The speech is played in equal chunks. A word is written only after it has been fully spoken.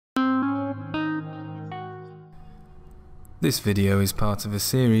This video is part of a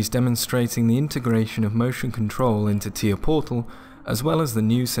series demonstrating the integration of motion control into TIA Portal, as well as the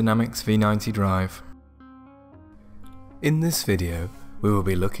new SIMATIC V90 drive. In this video, we will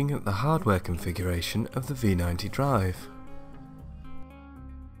be looking at the hardware configuration of the V90 drive.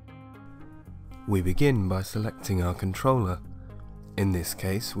 We begin by selecting our controller. In this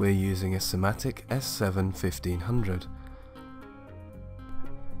case, we're using a SIMATIC S7-1500.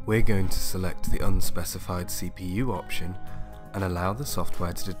 We're going to select the unspecified CPU option and allow the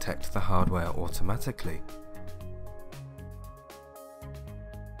software to detect the hardware automatically.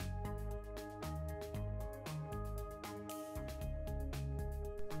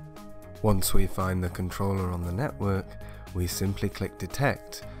 Once we find the controller on the network, we simply click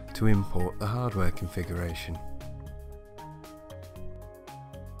Detect to import the hardware configuration.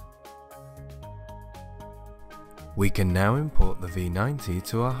 We can now import the V90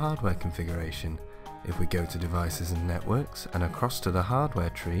 to our hardware configuration. If we go to Devices and Networks and across to the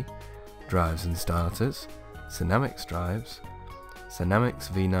hardware tree, Drives and Starters, SIMATIC Drives, SIMATIC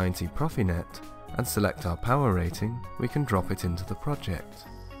V90 Profinet, and select our power rating, we can drop it into the project.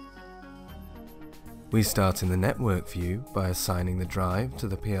 We start in the network view by assigning the drive to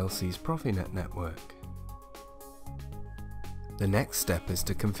the PLC's Profinet network. The next step is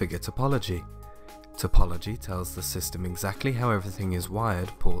to configure Topology. Topology tells the system exactly how everything is wired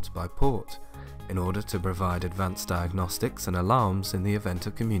port by port, in order to provide advanced diagnostics and alarms in the event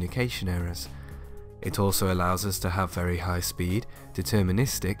of communication errors. It also allows us to have very high speed,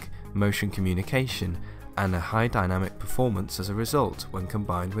 deterministic, motion communication, and a high dynamic performance as a result when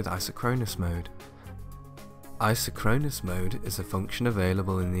combined with isochronous mode. Isochronous mode is a function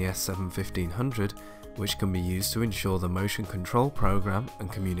available in the S7-1500 which can be used to ensure the motion control program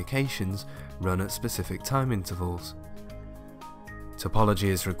and communications run at specific time intervals. Topology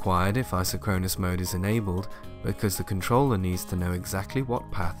is required if isochronous mode is enabled because the controller needs to know exactly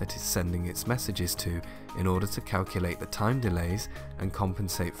what path it is sending its messages to in order to calculate the time delays and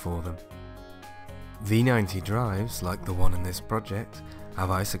compensate for them. V90 drives, like the one in this project, have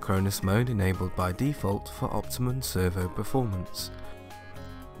isochronous mode enabled by default for optimum servo performance.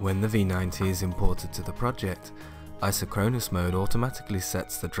 When the V90 is imported to the project, isochronous mode automatically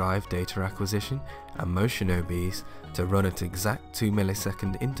sets the drive data acquisition and motion OBs to run at exact 2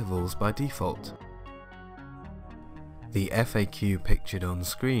 millisecond intervals by default. The FAQ pictured on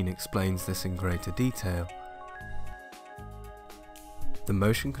screen explains this in greater detail. The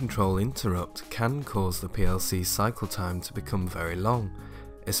motion control interrupt can cause the PLC's cycle time to become very long,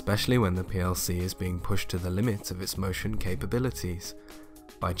 especially when the PLC is being pushed to the limit of its motion capabilities.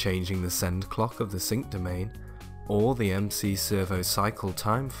 By changing the send clock of the sync domain, or the MC servo cycle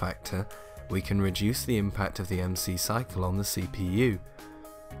time factor, we can reduce the impact of the MC cycle on the CPU.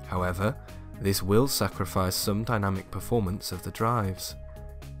 However, this will sacrifice some dynamic performance of the drives.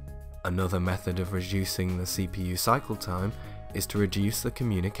 Another method of reducing the CPU cycle time is to reduce the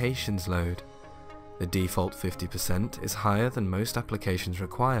communications load. The default 50% is higher than most applications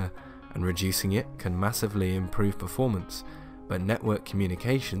require, and reducing it can massively improve performance, but network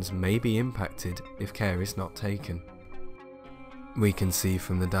communications may be impacted if care is not taken. We can see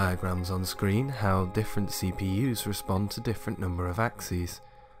from the diagrams on screen how different CPUs respond to different number of axes.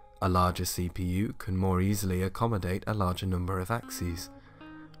 A larger CPU can more easily accommodate a larger number of axes.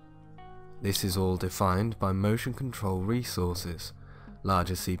 This is all defined by motion control resources.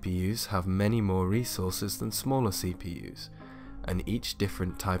 Larger CPUs have many more resources than smaller CPUs, and each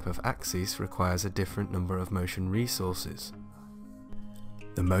different type of axis requires a different number of motion resources.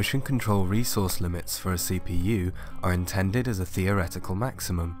 The motion control resource limits for a CPU are intended as a theoretical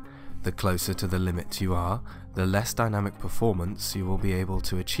maximum. The closer to the limit you are, the less dynamic performance you will be able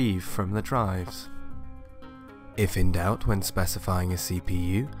to achieve from the drives. If in doubt when specifying a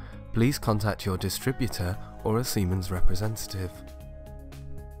CPU, please contact your distributor or a Siemens representative.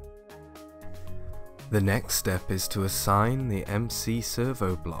 The next step is to assign the MC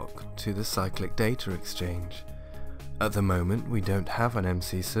Servo Block to the cyclic data exchange. At the moment, we don't have an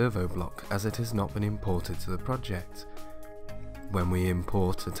MC Servo Block as it has not been imported to the project. When we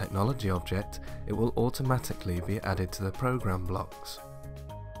import a technology object, it will automatically be added to the program blocks.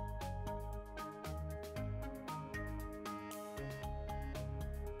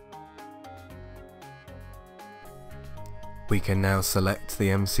 We can now select the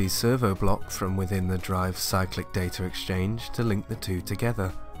MC Servo Block from within the drive's cyclic data exchange to link the two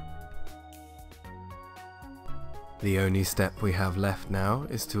together. The only step we have left now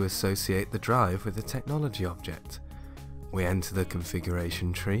is to associate the drive with the technology object. We enter the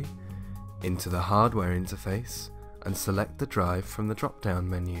configuration tree, into the hardware interface, and select the drive from the drop-down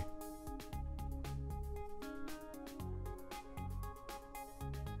menu.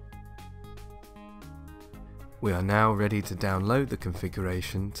 We are now ready to download the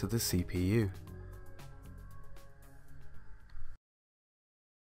configuration to the CPU.